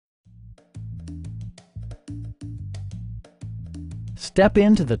Step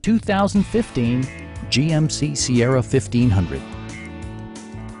into the 2015 GMC Sierra 1500.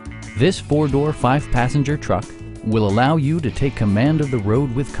 This four-door, five-passenger truck will allow you to take command of the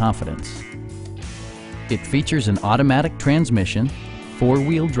road with confidence. It features an automatic transmission,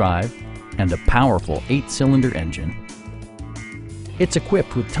 four-wheel drive, and a powerful 8-cylinder engine. It's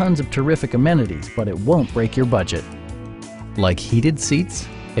equipped with tons of terrific amenities, but it won't break your budget. Like heated seats,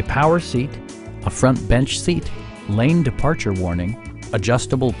 a power seat, a front bench seat, lane departure warning,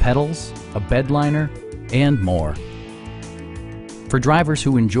 adjustable pedals, a bedliner, and more. For drivers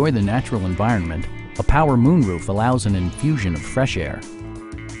who enjoy the natural environment, a power moonroof allows an infusion of fresh air.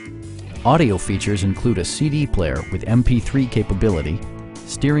 Audio features include a CD player with MP3 capability,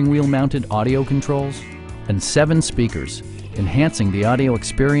 steering wheel mounted audio controls, and 7 speakers, enhancing the audio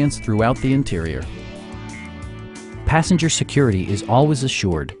experience throughout the interior. Passenger security is always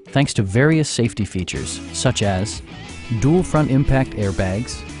assured thanks to various safety features such as dual front impact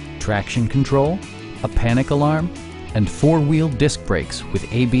airbags, traction control, a panic alarm, and 4-wheel disc brakes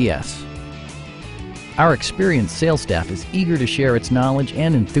with ABS. Our experienced sales staff is eager to share its knowledge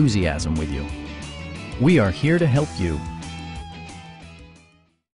and enthusiasm with you. We are here to help you